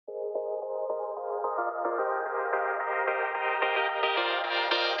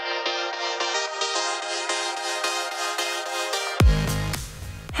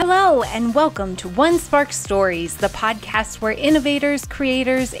Hello, and welcome to One Spark Stories, the podcast where innovators,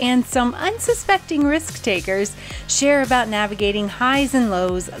 creators, and some unsuspecting risk takers share about navigating highs and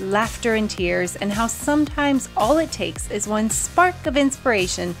lows, laughter and tears, and how sometimes all it takes is one spark of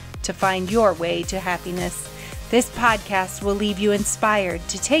inspiration to find your way to happiness. This podcast will leave you inspired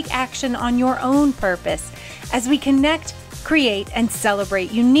to take action on your own purpose as we connect, create, and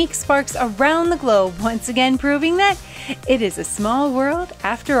celebrate unique sparks around the globe, once again proving that it is a small world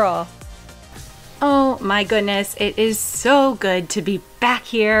after all. Oh my goodness, it is so good to be back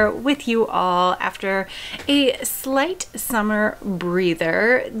here with you all after a slight summer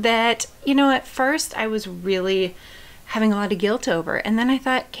breather that, at first I was really having a lot of guilt over. And then I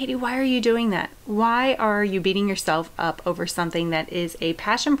thought, Katie, why are you doing that? Why are you beating yourself up over something that is a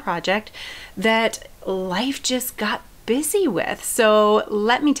passion project that life just got busy with? So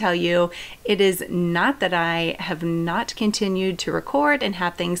let me tell you, it is not that I have not continued to record and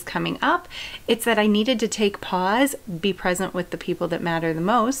have things coming up. It's that I needed to take pause, be present with the people that matter the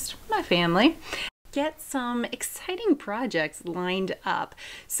most, my family, get some exciting projects lined up.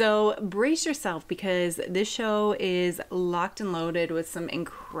 So brace yourself because this show is locked and loaded with some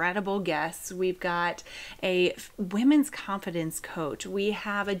incredible guests. We've got a women's confidence coach. We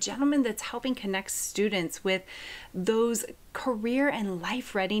have a gentleman that's helping connect students with those career and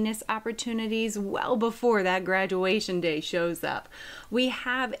life readiness opportunities well before that graduation day shows up. We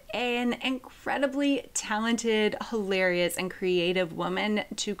have an incredibly talented, hilarious, and creative woman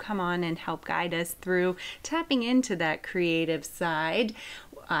to come on and help guide us through tapping into that creative side.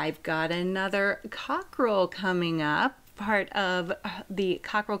 I've got another cockerel coming up, part of the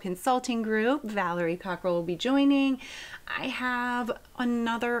Cockerel Consulting Group. Valerie Cockerel will be joining. I have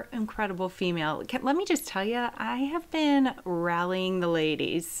another incredible female. Let me just tell you, I have been rallying the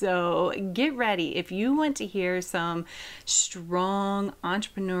ladies. So get ready. If you want to hear some strong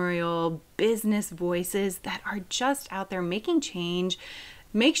entrepreneurial business voices that are just out there making change,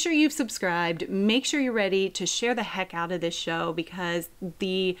 make sure you've subscribed. Make sure you're ready to share the heck out of this show, because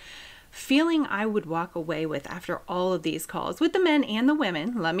the feeling I would walk away with after all of these calls with the men and the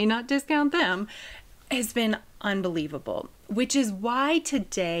women, let me not discount them, has been unbelievable, which is why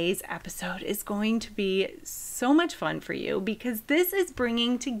today's episode is going to be so much fun for you, because this is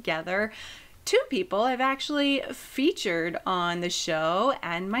bringing together two people I've actually featured on the show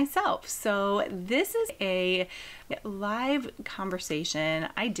and myself. So this is a live conversation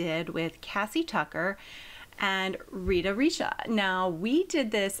I did with Cassie Tucker and Rita Richa. Now, we did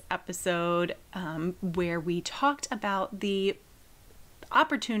this episode where we talked about the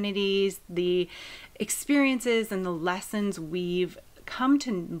opportunities, the experiences, and the lessons we've come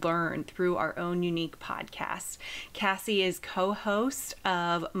to learn through our own unique podcast. Cassie is co-host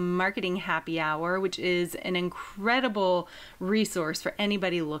of Marketing Happy Hour, which is an incredible resource for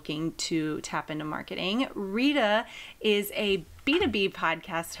anybody looking to tap into marketing. Rita is a B2B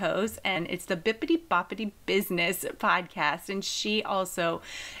podcast host, and it's the Bippity Boppity Business podcast, and she also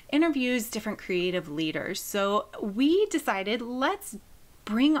interviews different creative leaders. So we decided, let's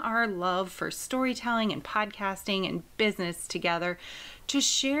bring our love for storytelling and podcasting and business together to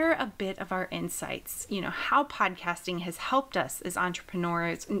share a bit of our insights, how podcasting has helped us as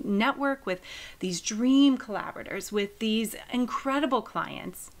entrepreneurs network with these dream collaborators, with these incredible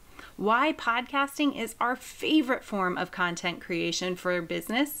clients, why podcasting is our favorite form of content creation for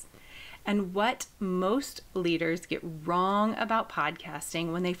business, and what most leaders get wrong about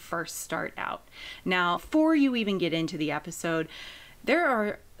podcasting when they first start out. Now, before you even get into the episode, there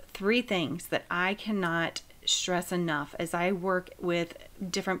are three things that I cannot stress enough as I work with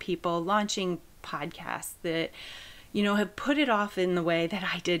different people launching podcasts that, have put it off in the way that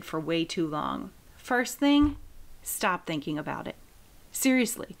I did for way too long. First thing, stop thinking about it.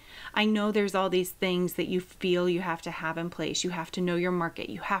 Seriously, I know there's all these things that you feel you have to have in place. You have to know your market.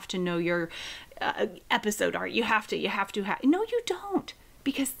 You have to know your episode art. You have to. No, you don't.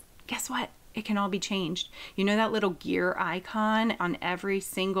 Because guess what? It can all be changed. That little gear icon on every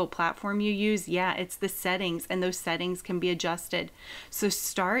single platform you use? Yeah, it's the settings, and those settings can be adjusted. So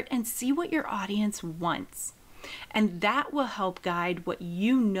start and see what your audience wants. And that will help guide what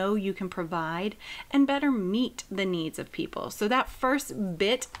you can provide and better meet the needs of people. So that first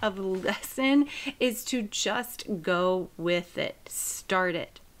bit of lesson is to just go with it. Start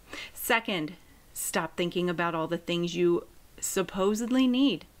it. Second, stop thinking about all the things you supposedly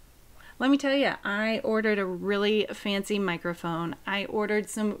need. Let me tell you, I ordered a really fancy microphone. I ordered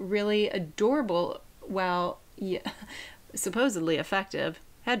some really adorable, supposedly effective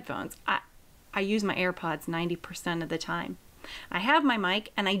headphones. I use my AirPods 90% of the time. I have my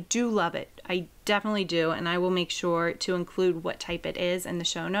mic and I do love it. I definitely do. And I will make sure to include what type it is in the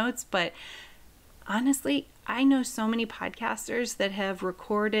show notes. But honestly, I know so many podcasters that have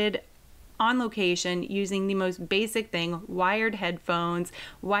recorded on location using the most basic thing, wired headphones,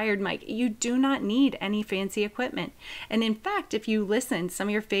 wired mic. You do not need any fancy equipment. And in fact, if you listen to some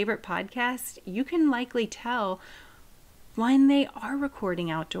of your favorite podcasts, you can likely tell when they are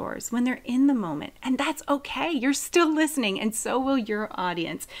recording outdoors, when they're in the moment. And that's okay. You're still listening, and so will your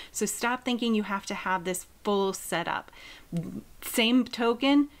audience. So stop thinking you have to have this full setup. Same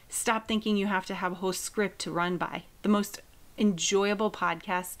token, stop thinking you have to have a whole script to run by. The most enjoyable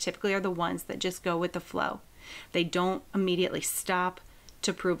podcasts typically are the ones that just go with the flow. They don't immediately stop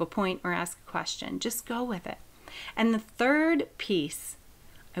to prove a point or ask a question. Just go with it. And the third piece,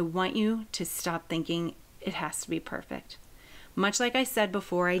 I want you to stop thinking it has to be perfect. Much like I said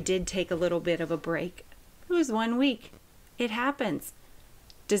before, I did take a little bit of a break. It was 1 week. It happens.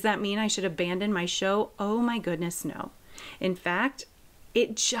 Does that mean I should abandon my show? Oh my goodness, no. In fact,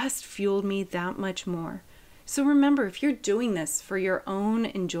 it just fueled me that much more. So remember, if you're doing this for your own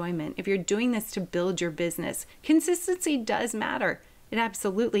enjoyment, if you're doing this to build your business, consistency does matter. It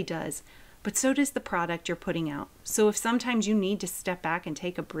absolutely does. But so does the product you're putting out. So if sometimes you need to step back and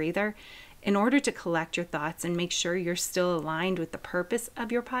take a breather in order to collect your thoughts and make sure you're still aligned with the purpose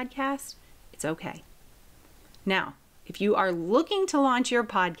of your podcast, it's okay. Now, if you are looking to launch your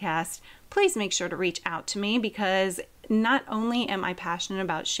podcast, please make sure to reach out to me, because not only am I passionate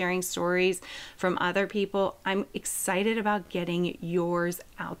about sharing stories from other people, I'm excited about getting yours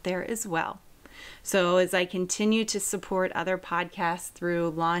out there as well. So as I continue to support other podcasts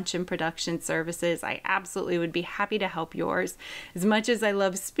through launch and production services, I absolutely would be happy to help yours. As much as I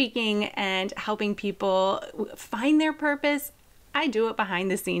love speaking and helping people find their purpose, I do it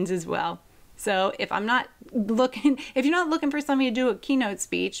behind the scenes as well. So if you're not looking for somebody to do a keynote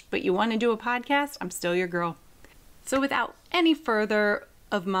speech, but you want to do a podcast, I'm still your girl. So without any further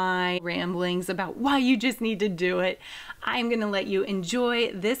of my ramblings about why you just need to do it, I'm going to let you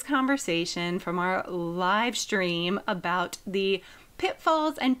enjoy this conversation from our live stream about the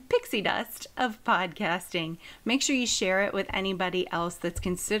pitfalls and pixie dust of podcasting. Make sure you share it with anybody else that's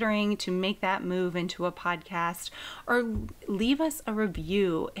considering to make that move into a podcast, or leave us a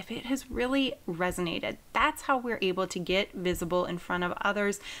review if it has really resonated. That's how we're able to get visible in front of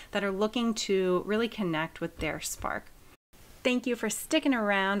others that are looking to really connect with their spark. Thank you for sticking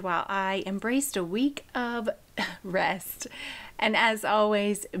around while I embraced a week of rest. And as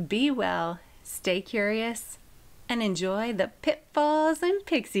always, be well, stay curious, and enjoy the pitfalls and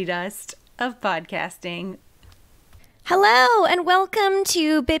pixie dust of podcasting. Hello and welcome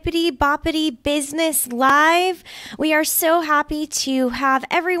to Bippity Boppity Business Live. We are so happy to have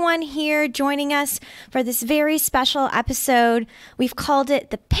everyone here joining us for this very special episode. We've called it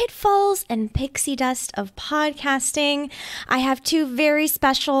the Pitfalls and Pixie Dust of Podcasting. I have two very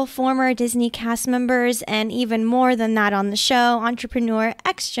special former Disney cast members, and even more than that on the show, entrepreneur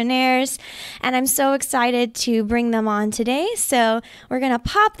extraordinaires, and I'm so excited to bring them on today. So we're going to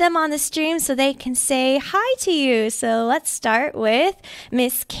pop them on the stream so they can say hi to you. So let's start with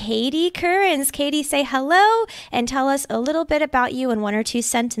Miss Katie Currens. Katie, say hello and tell us a little bit about you in 1 or 2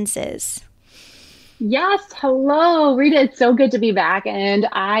 sentences. Yes, hello, Rita. It's so good to be back, and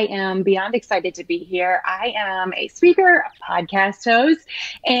I am beyond excited to be here. I am a speaker, a podcast host,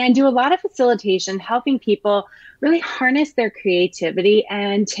 and do a lot of facilitation, helping people really harness their creativity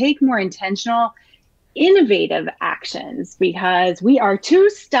and take more intentional, innovative actions, because we are too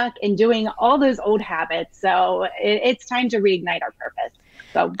stuck in doing all those old habits. So it's time to reignite our purpose.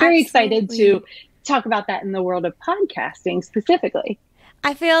 So very excited to talk about that in the world of podcasting specifically.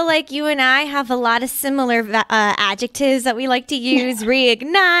 I feel like you and I have a lot of similar adjectives that we like to use.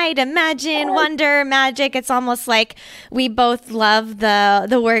 Reignite, imagine, wonder, magic. It's almost like we both love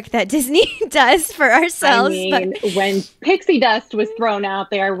the work that Disney does for ourselves. I mean, when pixie dust was thrown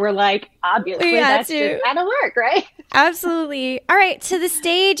out there, we're like, obviously that's just out of work, right? Absolutely. All right, to the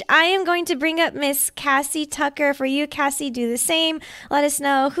stage, I am going to bring up Miss Cassie Tucker. For you, Cassie, do the same. Let us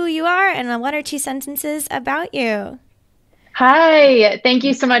know who you are and 1 or 2 sentences about you. Hi, thank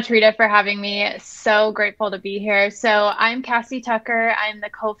you so much, Rita, for having me. So grateful to be here. So I'm Cassie Tucker. I'm the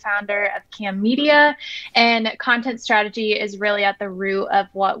co-founder of Cam Media, and content strategy is really at the root of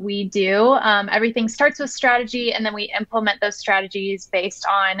what we do. Everything starts with strategy, and then we implement those strategies based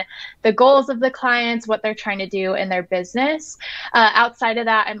on the goals of the clients, what they're trying to do in their business. Outside of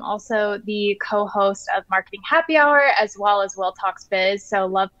that, I'm also the co-host of Marketing Happy Hour, as well as Will Talks Biz. So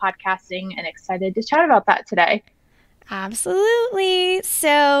love podcasting and excited to chat about that today. Absolutely.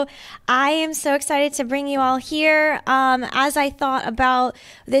 So I am so excited to bring you all here. As I thought about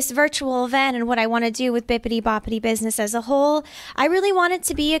this virtual event and what I want to do with Bippity Boppity Business as a whole, I really want it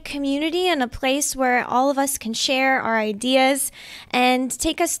to be a community and a place where all of us can share our ideas and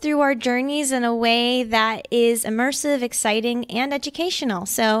take us through our journeys in a way that is immersive, exciting, and educational.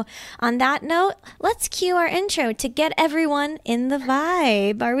 So on that note, let's cue our intro to get everyone in the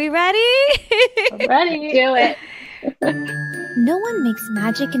vibe. Are we ready? Ready? Do it. No one makes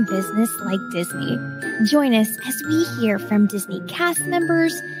magic in business like Disney. Join us as we hear from Disney cast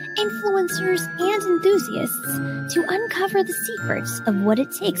members, influencers, and enthusiasts to uncover the secrets of what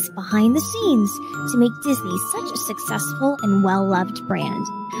it takes behind the scenes to make Disney such a successful and well-loved brand.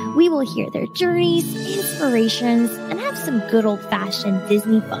 We will hear their journeys, inspirations, and have some good old-fashioned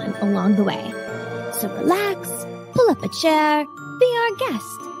Disney fun along the way. So relax, pull up a chair, be our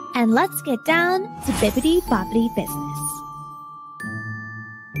guest, and let's get down to Bippity Boppity Business.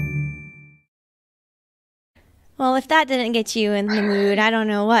 Well, if that didn't get you in the mood, I don't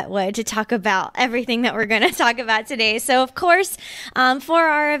know what would, to talk about everything that we're going to talk about today. So, of course, for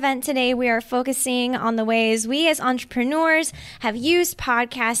our event today, we are focusing on the ways we as entrepreneurs have used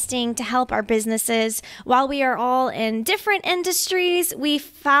podcasting to help our businesses. While we are all in different industries, we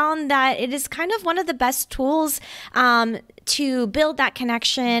found that it is kind of one of the best tools to build that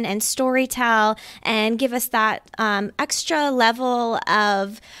connection and storytell and give us that extra level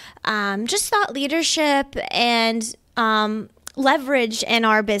of just thought leadership and leverage in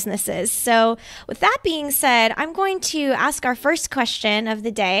our businesses. So with that being said, I'm going to ask our first question of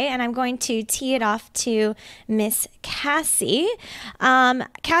the day, and I'm going to tee it off to Miss Cassie.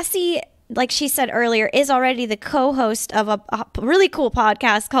 Cassie, like she said earlier, is already the co-host of a really cool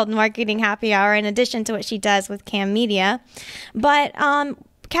podcast called Marketing Happy Hour, in addition to what she does with Cam Media. But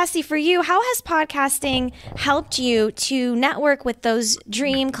Cassie, for you, how has podcasting helped you to network with those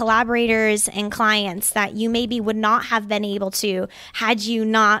dream collaborators and clients that you maybe would not have been able to had you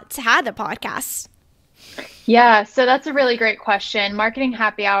not had a podcast? Yeah, so that's a really great question. Marketing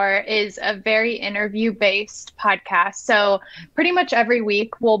Happy Hour is a very interview-based podcast. So pretty much every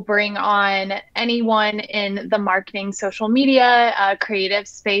week we'll bring on anyone in the marketing, social media, creative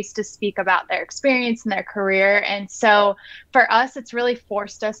space to speak about their experience and their career. And so for us, it's really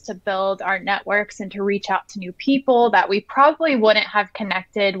forced us to build our networks and to reach out to new people that we probably wouldn't have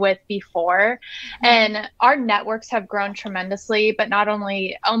connected with before. And our networks have grown tremendously, but not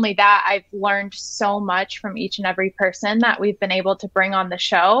only that, I've learned so much from each and every person that we've been able to bring on the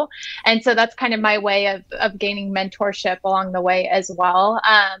show. And so that's kind of my way of gaining mentorship along the way as well.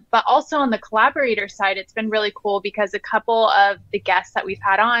 But also on the collaborator side, it's been really cool because a couple of the guests that we've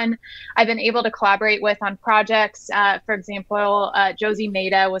had on, I've been able to collaborate with on projects. For example, Josie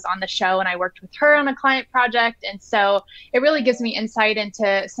Maida was on the show and I worked with her on a client project. And so it really gives me insight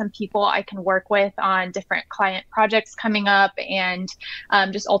into some people I can work with on different client projects coming up and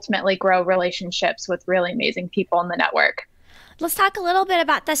just ultimately grow relationships with really amazing people in the network. Let's talk a little bit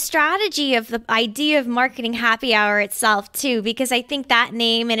about the strategy of the idea of Marketing Happy Hour itself too, because I think that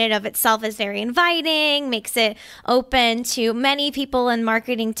name in and of itself is very inviting, makes it open to many people in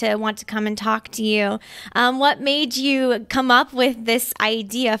marketing to want to come and talk to you. What made you come up with this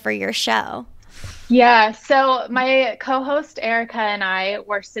idea for your show? Yeah, so my co-host Erica and I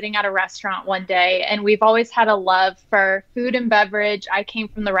were sitting at a restaurant one day, and we've always had a love for food and beverage. I came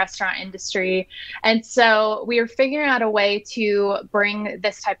from the restaurant industry, and so we were figuring out a way to bring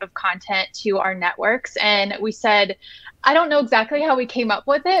this type of content to our networks. And we said, I don't know exactly how we came up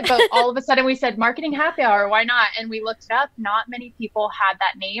with it, but all of a sudden we said Marketing Happy Hour, why not? And we looked it up. Not many people had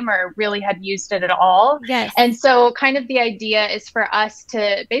that name or really had used it at all. Yes. And so kind of the idea is for us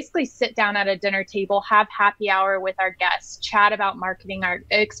to basically sit down at a dinner table, have happy hour with our guests, chat about marketing, our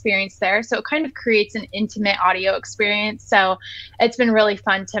experience there. So it kind of creates an intimate audio experience. So it's been really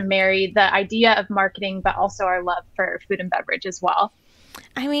fun to marry the idea of marketing, but also our love for food and beverage as well.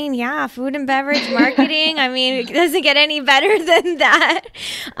 I mean, yeah, food and beverage marketing. I mean, it doesn't get any better than that.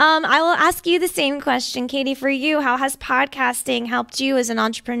 I will ask you the same question, Katie, for you. How has podcasting helped you as an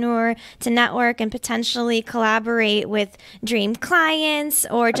entrepreneur to network and potentially collaborate with dream clients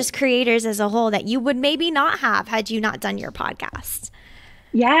or just creators as a whole that you would maybe not have had you not done your podcast?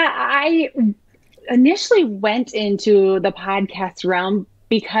 Yeah, I initially went into the podcast realm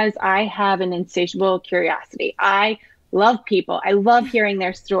because I have an insatiable curiosity. I love people. I love hearing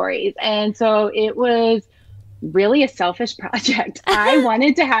their stories. And so it was really a selfish project. I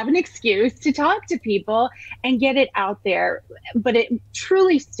wanted to have an excuse to talk to people and get it out there. But it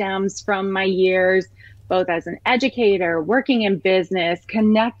truly stems from my years, both as an educator, working in business,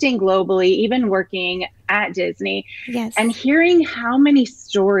 connecting globally, even working at Disney. Yes. And hearing how many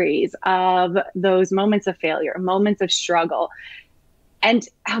stories of those moments of failure, moments of struggle, and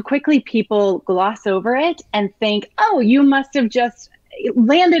how quickly people gloss over it and think, oh, you must have just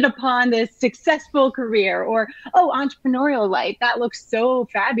landed upon this successful career, or, oh, entrepreneurial life, that looks so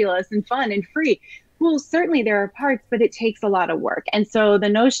fabulous and fun and free. Well, certainly there are parts, but it takes a lot of work. And so the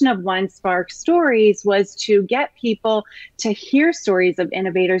notion of One Spark Stories was to get people to hear stories of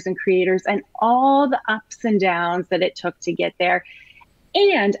innovators and creators and all the ups and downs that it took to get there.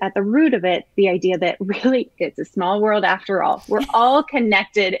 And at the root of it, the idea that really it's a small world after all. We're all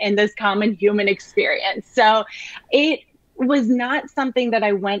connected in this common human experience. So it was not something that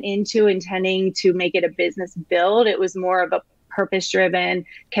I went into intending to make it a business build. It was more of a purpose-driven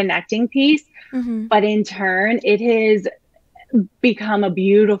connecting piece. Mm-hmm. But in turn, it has become a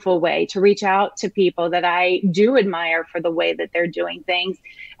beautiful way to reach out to people that I do admire for the way that they're doing things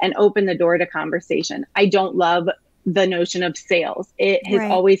and open the door to conversation. I don't love the notion of sales. It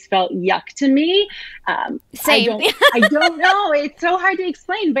has always felt yuck to me. Same. I don't know. It's so hard to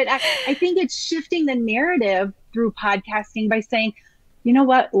explain, but I think it's shifting the narrative through podcasting by saying, you know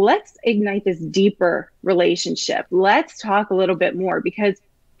what, let's ignite this deeper relationship. Let's talk a little bit more, because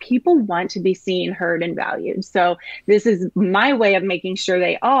people want to be seen, heard, and valued. So this is my way of making sure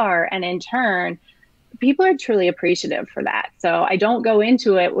they are. And in turn, people are truly appreciative for that. So I don't go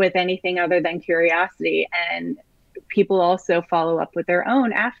into it with anything other than curiosity, and people also follow up with their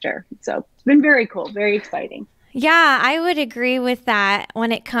own after. So it's been very cool, very exciting. Yeah, I would agree with that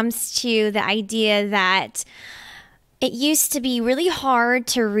when it comes to the idea that it used to be really hard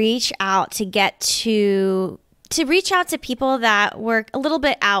to reach out to reach out to people that were a little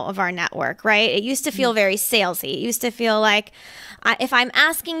bit out of our network, right? It used to feel very salesy. It used to feel like if I'm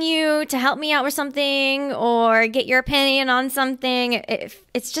asking you to help me out with something or get your opinion on something,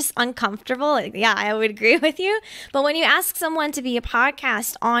 it's just uncomfortable. Yeah, I would agree with you. But when you ask someone to be a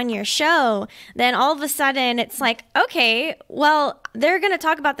podcast on your show, then all of a sudden it's like, okay, well, they're going to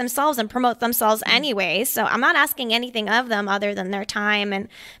talk about themselves and promote themselves anyway. So I'm not asking anything of them other than their time and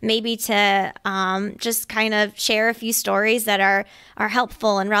maybe to just kind of share a few stories that are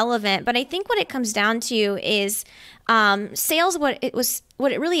helpful and relevant. But I think what it comes down to is sales, what it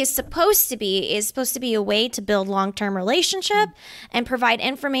really is supposed to be a way to build long-term relationship and provide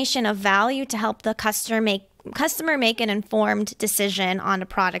information of value to help the customer make an informed decision on a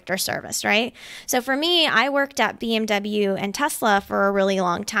product or service, right? So for me, I worked at BMW and Tesla for a really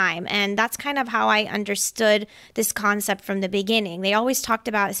long time, and that's kind of how I understood this concept from the beginning. They always talked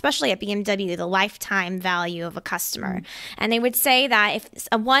about, especially at BMW, the lifetime value of a customer. And they would say that if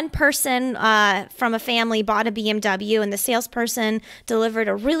one person from a family bought a BMW and the salesperson delivered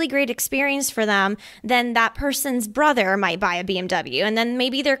a really great experience for them, then that person's brother might buy a BMW, and then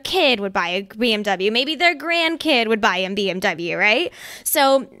maybe their kid would buy a BMW, maybe their grandkid would buy a BMW, right?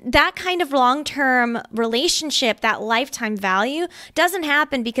 So that kind of long-term relationship, that lifetime value, doesn't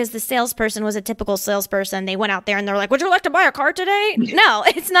happen because the salesperson was a typical salesperson. They went out there and they're like, would you like to buy a car today? No,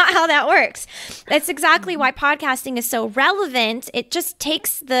 it's not how that works. That's exactly why podcasting is so relevant. It just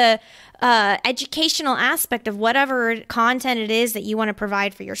takes the educational aspect of whatever content it is that you want to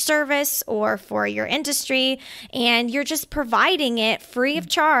provide for your service or for your industry, and you're just providing it free of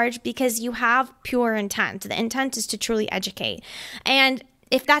charge because you have pure intent. The intent is to truly educate. And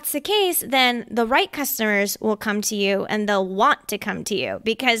if that's the case, then the right customers will come to you and they'll want to come to you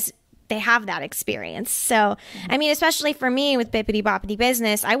because they have that experience. So, I mean, especially for me with Bippity Boppity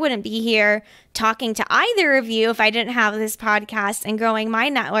Business, I wouldn't be here talking to either of you if I didn't have this podcast and growing my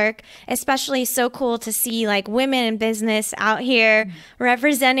network. Especially so cool to see like women in business out here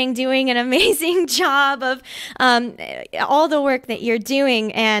representing, doing an amazing job of all the work that you're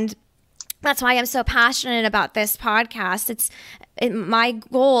doing. And that's why I'm so passionate about this podcast. My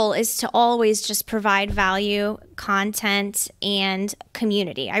goal is to always just provide value, content, and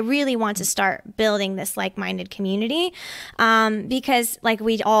community. I really want to start building this like-minded community because, like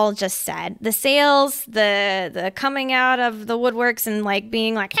we all just said, the sales, the coming out of the woodworks and like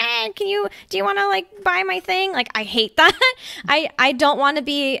being like, hey, do you want to like buy my thing? Like, I hate that. I don't want to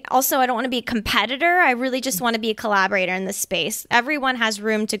be. Also, I don't want to be a competitor. I really just want to be a collaborator in this space. Everyone has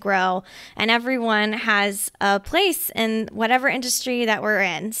room to grow, and everyone has a place in whatever industry that we're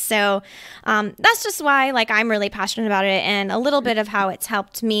in. So that's just why like I'm really passionate about it, and a little bit of how it's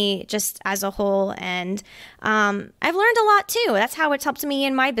helped me just as a whole. And I've learned a lot too. That's how it's helped me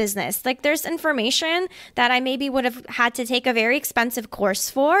in my business. Like there's information that I maybe would have had to take a very expensive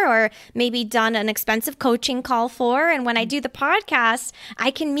course for, or maybe done an expensive coaching call for. And when I do the podcast, I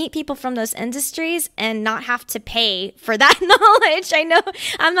can meet people from those industries and not have to pay for that knowledge. I know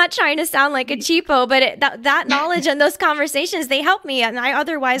I'm not trying to sound like a cheapo, but that knowledge and those conversations, they help me, and I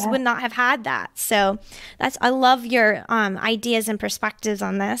otherwise would not have had that. So I love your ideas and perspectives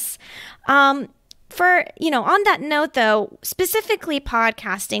on this. For, on that note, though, specifically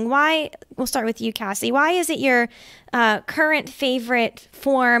podcasting, we'll start with you, Cassie. Why is it your current favorite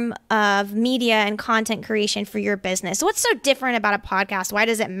form of media and content creation for your business? What's so different about a podcast? Why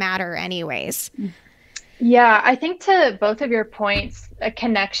does it matter anyways? Yeah, I think to both of your points, a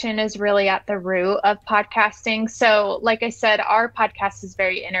connection is really at the root of podcasting. So like I said, our podcast is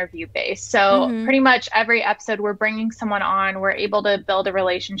very interview based. So pretty much every episode we're bringing someone on, we're able to build a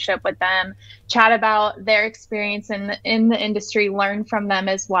relationship with them, chat about their experience in the industry, learn from them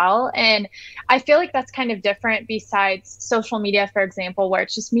as well. And I feel like that's kind of different besides social media, for example, where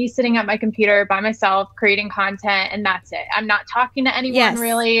it's just me sitting at my computer by myself, creating content, and that's it. I'm not talking to anyone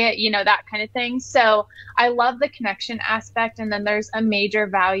really, that kind of thing. So I love the connection aspect. And then there's a major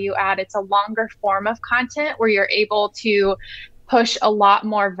value add. It's a longer form of content where you're able to push a lot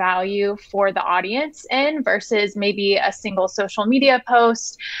more value for the audience in versus maybe a single social media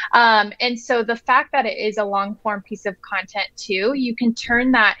post. And so the fact that it is a long form piece of content too, you can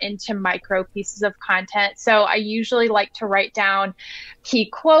turn that into micro pieces of content. So I usually like to write down key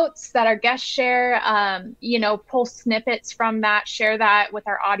quotes that our guests share, pull snippets from that, share that with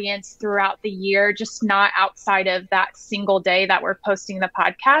our audience throughout the year, just not outside of that single day that we're posting the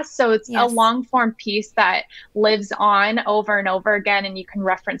podcast. So it's a long form piece that lives on over and over again, and you can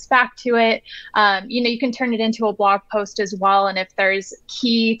reference back to it. You can turn it into a blog post as well. And if there's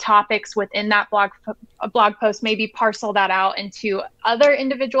key topics within that blog post, maybe parcel that out into other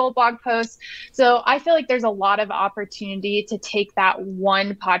individual blog posts. So I feel like there's a lot of opportunity to take that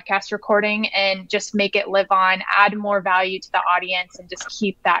one podcast recording and just make it live on, add more value to the audience, and just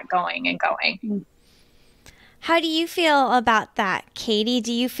keep that going and going. How do you feel about that, Katie?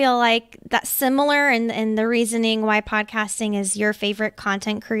 Do you feel like that's similar in the reasoning why podcasting is your favorite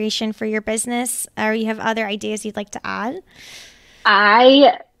content creation for your business? Or you have other ideas you'd like to add?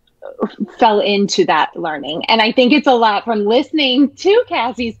 I fell into that learning. And I think it's a lot from listening to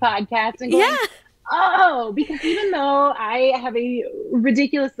Cassie's podcast and going, because even though I have a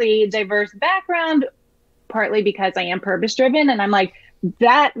ridiculously diverse background, partly because I am purpose driven, and I'm like,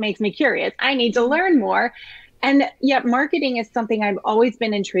 that makes me curious. I need to learn more. And yet marketing is something I've always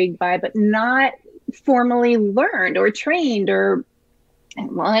been intrigued by, but not formally learned or trained or,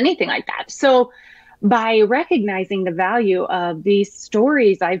 anything like that. So by recognizing the value of these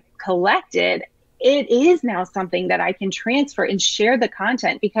stories I've collected, it is now something that I can transfer and share the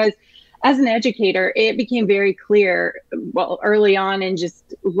content, because as an educator, it became very clear, early on in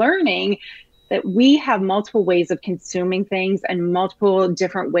just learning, that we have multiple ways of consuming things and multiple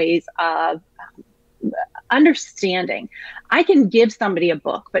different ways of understanding. I can give somebody a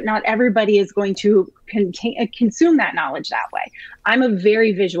book, but not everybody is going to consume that knowledge that way. I'm a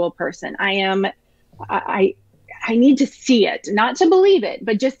very visual person. I need to see it, not to believe it,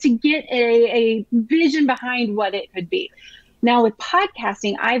 but just to get a vision behind what it could be. Now with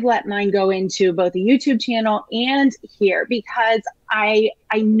podcasting, I've let mine go into both a YouTube channel and here, because I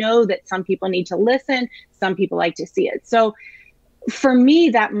know that some people need to listen, some people like to see it. So for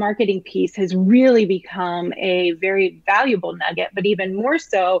me, that marketing piece has really become a very valuable nugget, but even more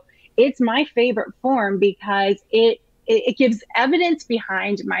so, it's my favorite form because it gives evidence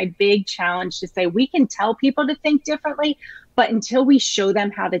behind my big challenge to say we can tell people to think differently, but until we show them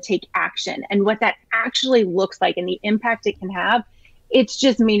how to take action and what that actually looks like and the impact it can have, it's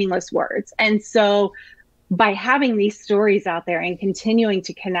just meaningless words. And so by having these stories out there and continuing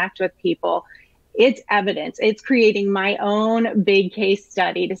to connect with people, it's evidence. It's creating my own big case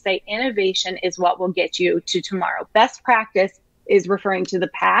study to say innovation is what will get you to tomorrow. Best practice is referring to the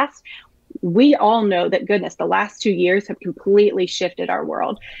past. We all know that, goodness, the last 2 years have completely shifted our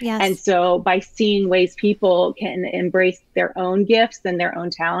world. Yes. And so by seeing ways people can embrace their own gifts and their own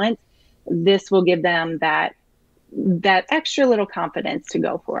talents, this will give them that extra little confidence to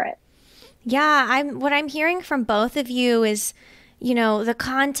go for it. Yeah, what I'm hearing from both of you is the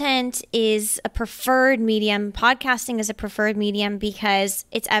content is a preferred medium. Podcasting is a preferred medium because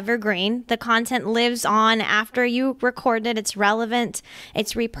it's evergreen. The content lives on after you record it. It's relevant.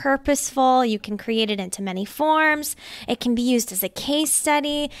 It's repurposeful. You can create it into many forms. It can be used as a case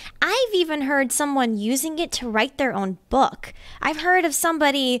study. I've even heard someone using it to write their own book. I've heard of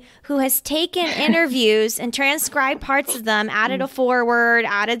somebody who has taken interviews and transcribed parts of them, added a foreword,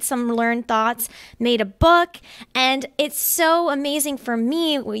 added some learned thoughts, made a book. And it's so amazing for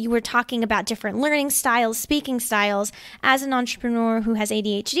me. You were talking about different learning styles, speaking styles. As an entrepreneur who has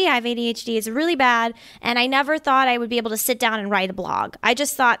ADHD, I have ADHD. It's really bad. And I never thought I would be able to sit down and write a blog. I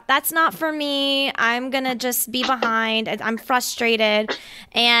just thought, that's not for me. I'm going to just be behind. I'm frustrated.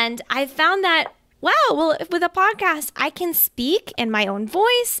 And I found that, wow, well, with a podcast, I can speak in my own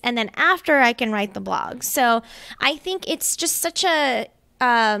voice, and then after I can write the blog. So I think it's just such a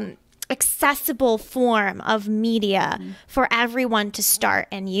accessible form of media for everyone to start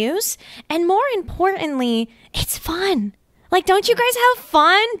and use. And more importantly, it's fun. Like, don't you guys have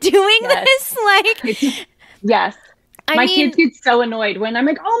fun doing this? Like, yes. My kids get so annoyed when I'm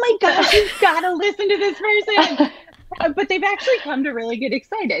like, oh my gosh, you've got to listen to this person. But they've actually come to really get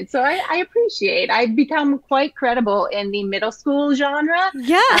excited. So I appreciate. I've become quite credible in the middle school genre.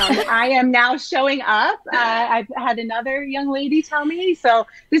 Yeah. I am now showing up. I've had another young lady tell me. So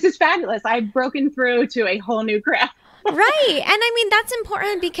this is fabulous. I've broken through to a whole new crowd. Right. And I mean, that's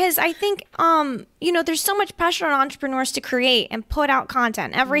important because I think, there's so much pressure on entrepreneurs to create and put out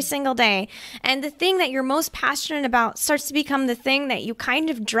content every single day. And the thing that you're most passionate about starts to become the thing that you kind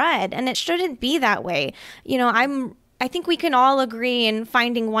of dread. And it shouldn't be that way. I think we can all agree in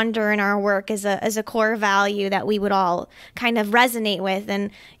finding wonder in our work as a core value that we would all kind of resonate with.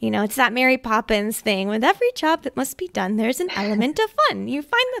 And, it's that Mary Poppins thing. With every job that must be done, there's an element of fun. You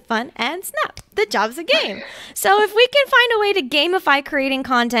find the fun and snap. The job's a game. So if we can find a way to gamify creating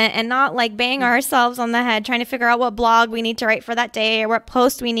content and not like bang ourselves on the head trying to figure out what blog we need to write for that day or what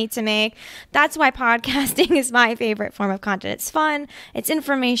post we need to make, that's why podcasting is my favorite form of content. It's fun, it's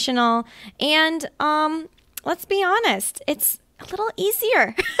informational, and let's be honest, it's a little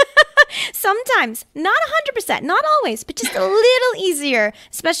easier. Sometimes, not 100%, not always, but just a little easier,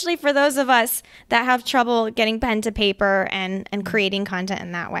 especially for those of us that have trouble getting pen to paper and creating content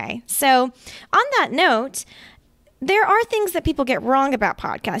in that way. So on that note, there are things that people get wrong about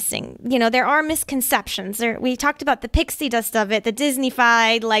podcasting. There are misconceptions. We talked about the pixie dust of it, the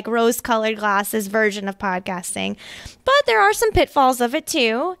Disney-fied, like rose-colored glasses version of podcasting. But there are some pitfalls of it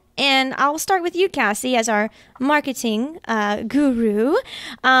too. And I'll start with you, Cassie, as our marketing guru.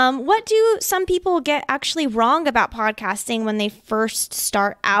 What do some people get actually wrong about podcasting when they first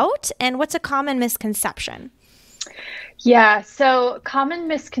start out? And what's a common misconception? Yeah, so common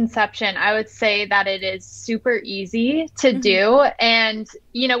misconception, I would say that it is super easy to do. And,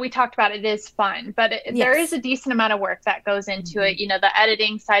 we talked about it is fun, but there is a decent amount of work that goes into it. The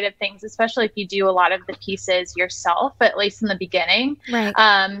editing side of things, especially if you do a lot of the pieces yourself, at least in the beginning, right.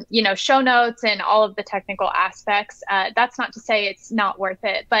 Show notes and all of the technical aspects. That's not to say it's not worth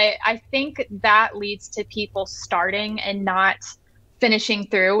it, but I think that leads to people starting and not finishing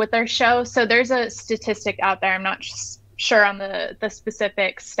through with their show. So there's a statistic out there. I'm not sure on the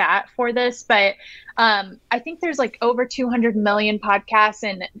specific stat for this, but I think there's like over 200 million podcasts,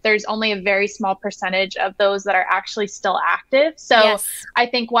 and there's only a very small percentage of those that are actually still active. So I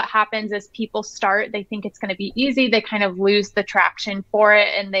think what happens is people start, they think it's going to be easy. They kind of lose the traction for it,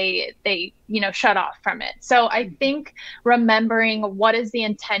 and they shut off from it. So I think remembering what is the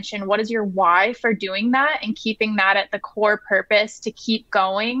intention, what is your why for doing that, and keeping that at the core purpose to keep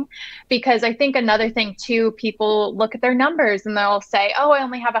going. Because I think another thing too, people look at their numbers and they'll say, oh, I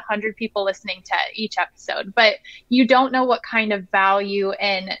only have 100 people listening to each episode, but you don't know what kind of value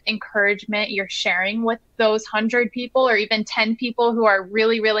and encouragement you're sharing with those 100 people or even 10 people who are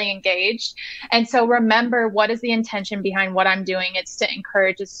really, really engaged. And so remember, what is the intention behind what I'm doing? It's to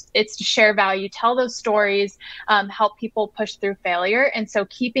encourage, it's to share value, tell those stories, help people push through failure. And so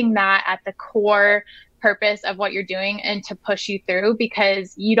keeping that at the core purpose of what you're doing and to push you through,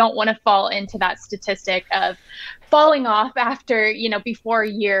 because you don't want to fall into that statistic of falling off after, before a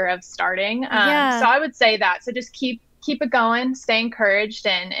year of starting. So I would say that. So just keep it going, stay encouraged,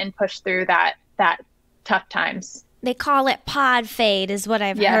 and push through that tough times. They call it pod fade is what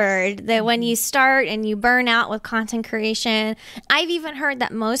I've heard, that when you start and you burn out with content creation. I've even heard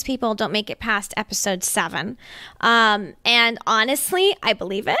that most people don't make it past episode 7. And honestly, I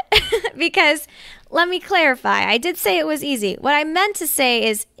believe it because let me clarify. I did say it was easy. What I meant to say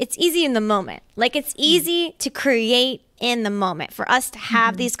is it's easy in the moment. Like, it's easy to create in the moment, for us to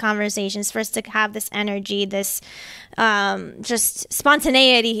have these conversations, for us to have this energy, this just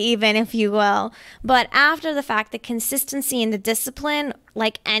spontaneity, even, if you will. But after the fact, the consistency and the discipline,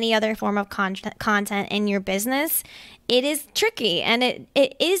 like any other form of content in your business, it is tricky, and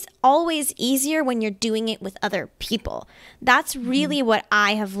it is always easier when you're doing it with other people. That's really what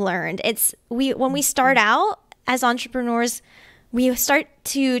I have learned. When we start out as entrepreneurs, we start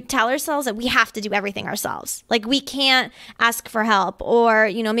to tell ourselves that we have to do everything ourselves. Like, we can't ask for help, or,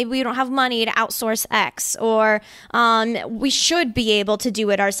 maybe we don't have money to outsource X, or we should be able to do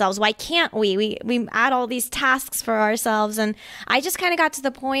it ourselves. Why can't we? We add all these tasks for ourselves. And I just kind of got to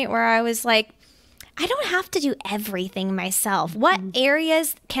the point where I was like, I don't have to do everything myself. What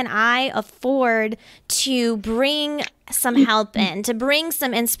areas can I afford to bring some help in, to bring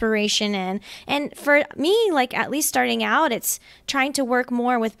some inspiration in? And for me, like, at least starting out, it's trying to work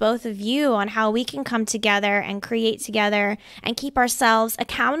more with both of you on how we can come together and create together and keep ourselves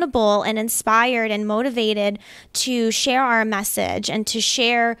accountable and inspired and motivated to share our message and to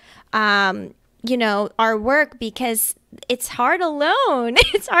share our work, because it's hard alone.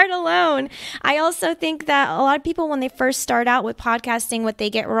 It's hard alone. I also think that a lot of people, when they first start out with podcasting, what they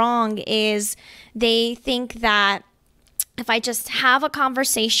get wrong is they think that if I just have a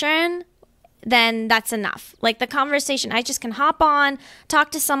conversation, then that's enough. Like, the conversation, I just can hop on, talk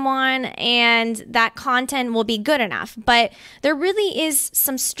to someone, and that content will be good enough. But there really is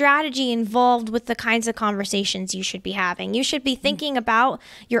some strategy involved with the kinds of conversations you should be having. You should be thinking about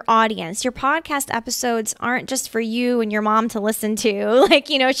your audience. Your podcast episodes aren't just for you and your mom to listen to. Like,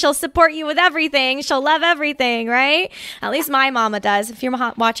 she'll support you with everything. She'll love everything, right? At least my mama does. If you're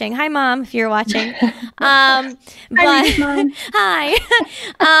watching, hi, Mom, if you're watching. Hi, Mom. Hi.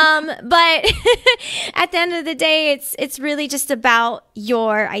 But at the end of the day, it's really just about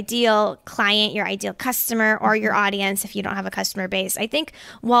your ideal client, your ideal customer, or your audience if you don't have a customer base. I think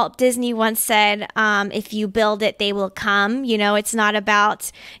Walt Disney once said, if you build it, they will come. It's not about,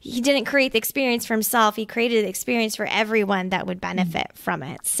 he didn't create the experience for himself. He created the experience for everyone that would benefit from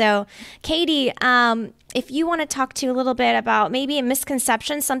it. So, Katie, if you want to talk to a little bit about maybe a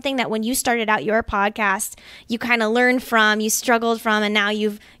misconception, something that when you started out your podcast, you kind of learned from, you struggled from, and now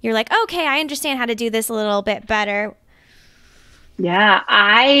you're like, okay, I understand how to do this a little bit better. Yeah,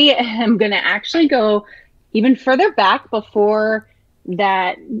 I am going to actually go even further back before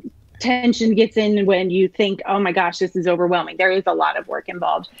that tension gets in, when you think, oh my gosh, this is overwhelming. There is a lot of work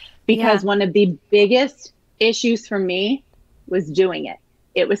involved, because one of the biggest issues for me was doing it.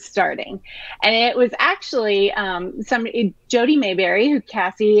 It was starting. And it was actually Jody Mayberry, who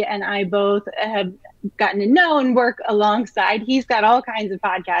Cassie and I both have gotten to know and work alongside. He's got all kinds of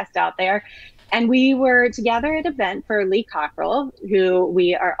podcasts out there. And we were together at an event for Lee Cockrell, who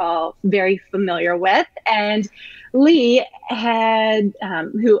we are all very familiar with. And Lee had,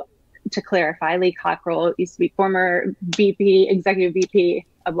 to clarify, Lee Cockrell used to be former executive VP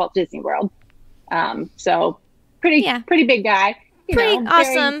of Walt Disney World. So pretty big guy. Pretty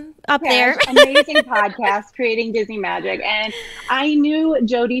awesome up there. Amazing podcast, Creating Disney Magic. And I knew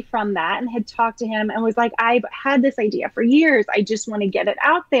Jody from that and had talked to him and was like, I've had this idea for years. I just want to get it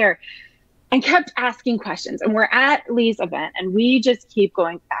out there, and kept asking questions. And we're at Lee's event, and we just keep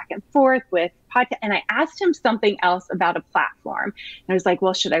going back and forth with podcast. And I asked him something else about a platform. And I was like,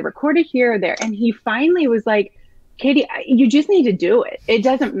 well, should I record it here or there? And he finally was like, Katie, you just need to do it. It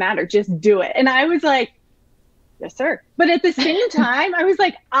doesn't matter. Just do it. And I was like, yes, sir. But at the same time, I was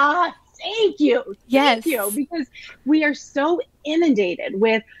like, thank you. Yes. Thank you. Because we are so inundated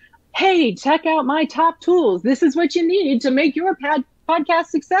with, hey, check out my top tools. This is what you need to make your podcast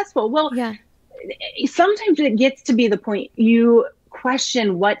successful. Well, sometimes it gets to be the point you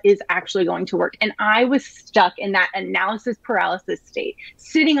question what is actually going to work. And I was stuck in that analysis paralysis state,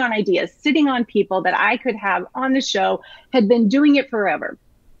 sitting on ideas, sitting on people that I could have on the show, had been doing it forever.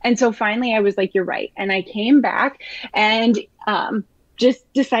 And so finally I was like, you're right. And I came back and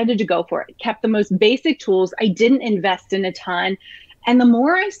just decided to go for it. Kept the most basic tools. I didn't invest in a ton. And the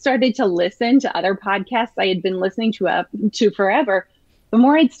more I started to listen to other podcasts I had been listening to forever, the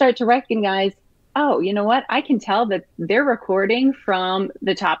more I'd start to recognize, oh, you know what? I can tell that they're recording from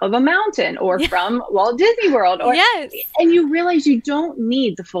the top of a mountain or from Walt Disney World. And you realize you don't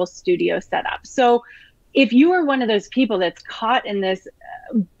need the full studio setup. So if you are one of those people that's caught in this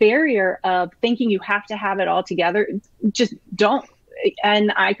barrier of thinking you have to have it all together, just don't.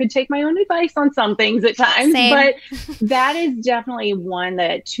 And I could take my own advice on some things at times, but that is definitely one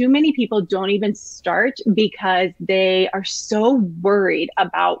that too many people don't even start because they are so worried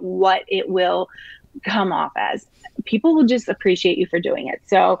about what it will come off as. People will just appreciate you for doing it.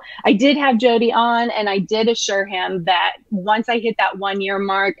 So I did have Jody on, and I did assure him that once I hit that 1 year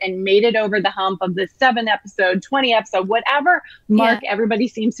mark and made it over the hump of the 7 episode, 20 episode, whatever mark everybody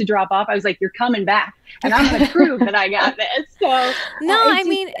seems to drop off, I was like, you're coming back and I'm going to prove that I got this. So no, I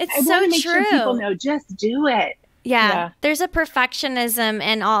mean, it's so true. Sure people know, just do it. Yeah, there's a perfectionism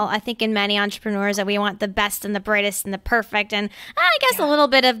and all, I think, in many entrepreneurs that we want the best and the brightest and the perfect. And I guess a little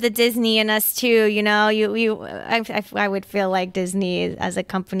bit of the Disney in us too, you know, I would feel like Disney as a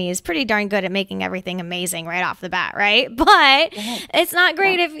company is pretty darn good at making everything amazing right off the bat, right? But it's not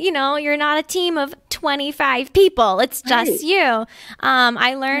great if, you know, you're not a team of 25 people. It's just you.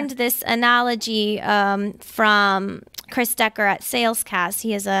 I learned this analogy from Chris Decker at SalesCast.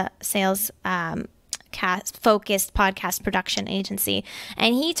 He is a sales focused podcast production agency,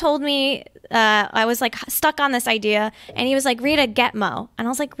 and he told me I was like stuck on this idea, and he was like, Rita, Getmo. And I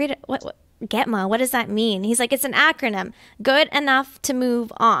was like, Rita, what Getmo, what does that mean? He's like, it's an acronym, good enough to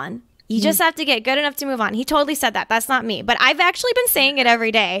move on. You just have to get good enough to move on. He totally said that. That's not me. But I've actually been saying it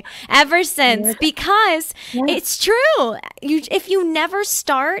every day ever since, because it's true. If you never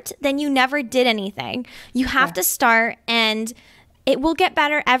start, then you never did anything. You have to start, and it will get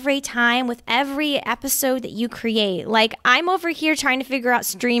better every time with every episode that you create. Like, I'm over here trying to figure out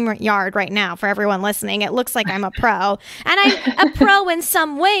StreamYard right now for everyone listening. It looks like I'm a pro. And I'm a pro in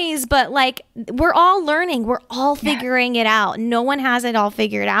some ways, but like, we're all learning. We're all figuring it out. No one has it all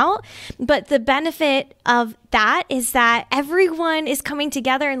figured out. But the benefit of that is that everyone is coming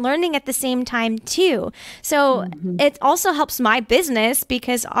together and learning at the same time too. So it also helps my business,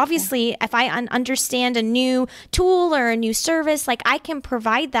 because obviously if I understand a new tool or a new service, like, I can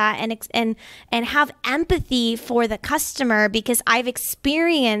provide that and have empathy for the customer, because I've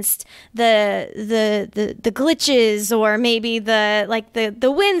experienced the glitches, or maybe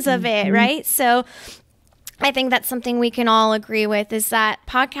the wins of it, right? So I think that's something we can all agree with, is that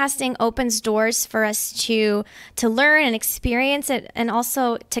podcasting opens doors for us to learn and experience it, and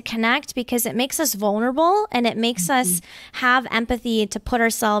also to connect, because it makes us vulnerable, and it makes us have empathy to put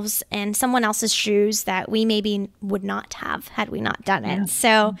ourselves in someone else's shoes that we maybe would not have had we not done it.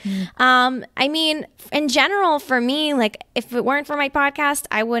 So, I mean, in general, for me, like, if it weren't for my podcast,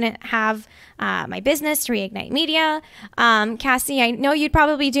 I wouldn't have my business, Reignite Media. Cassie, I know you'd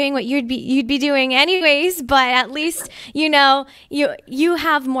probably be doing what you'd be doing anyways, but at least, you know, you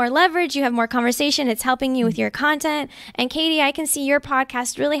have more leverage, you have more conversation, it's helping you with your content. And Katie, I can see your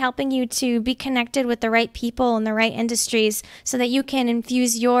podcast really helping you to be connected with the right people in the right industries, so that you can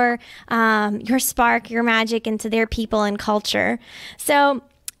infuse your spark, your magic into their people and culture. So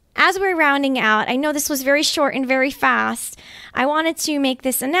as we're rounding out, I know this was very short and very fast. I wanted to make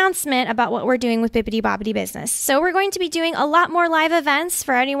this announcement about what we're doing with Bippity Boppity Business. So we're going to be doing a lot more live events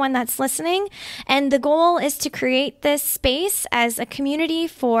for anyone that's listening. And the goal is to create this space as a community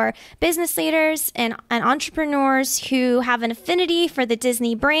for business leaders and entrepreneurs who have an affinity for the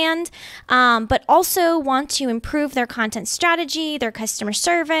Disney brand, but also want to improve their content strategy, their customer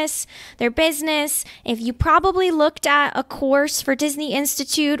service, their business. If you probably looked at a course for Disney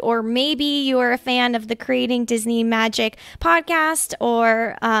Institute, or maybe you're a fan of the Creating Disney Magic podcast,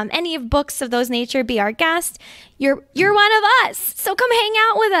 or any of books of those nature, be our guest. You're one of us. So come hang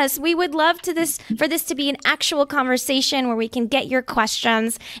out with us. We would love for this to be an actual conversation where we can get your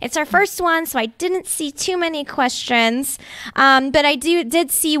questions. It's our first one, so I didn't see too many questions. But I did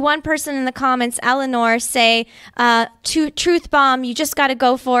see one person in the comments, Eleanor, say, Truth Bomb, you just got to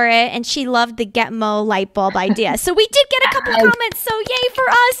go for it. And she loved the Getmo light bulb idea. So we did get a couple comments. So yay for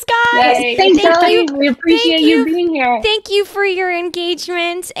us, guys. Yay. Thank you. We appreciate you being here. Thank you for your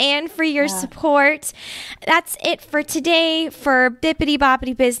engagement and for your support. That's it for today for Bippity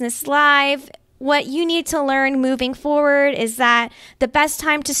Boppity Business Live. What you need to learn moving forward is that the best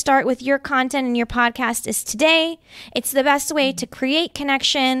time to start with your content and your podcast is today. It's the best way to create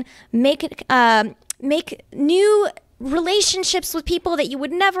connection, make new relationships with people that you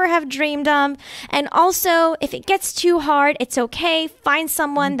would never have dreamed of. And also, if it gets too hard, it's okay. Find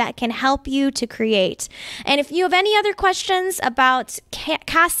someone that can help you to create. And if you have any other questions about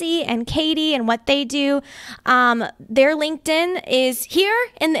Cassie and Katie and what they do, their LinkedIn is here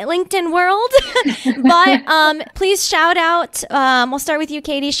in the LinkedIn world. But please shout out. We'll start with you,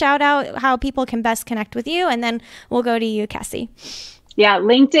 Katie. Shout out how people can best connect with you, and then we'll go to you, Cassie. Yeah,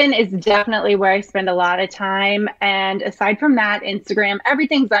 LinkedIn is definitely where I spend a lot of time. And aside from that, Instagram,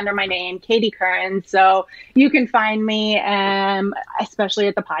 everything's under my name, Katie Curran. So you can find me, especially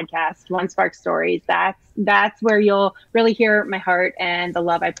at the podcast, One Spark Stories. That's where you'll really hear my heart and the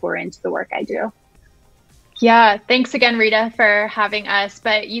love I pour into the work I do. Yeah, thanks again, Rita, for having us.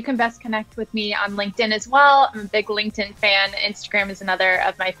 But you can best connect with me on LinkedIn as well. I'm a big LinkedIn fan. Instagram is another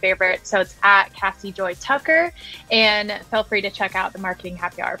of my favorites. So it's at Cassie Joy Tucker. And feel free to check out the Marketing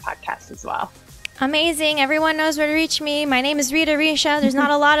Happy Hour podcast as well. Amazing. Everyone knows where to reach me. My name is Rita Richa. There's not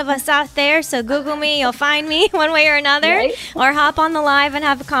a lot of us out there, so Google me. You'll find me one way or another. Right. Or hop on the live and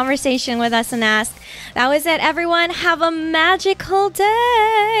have a conversation with us and ask. That was it, everyone. Have a magical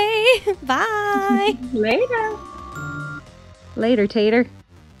day. Bye. Later. Later, Tater.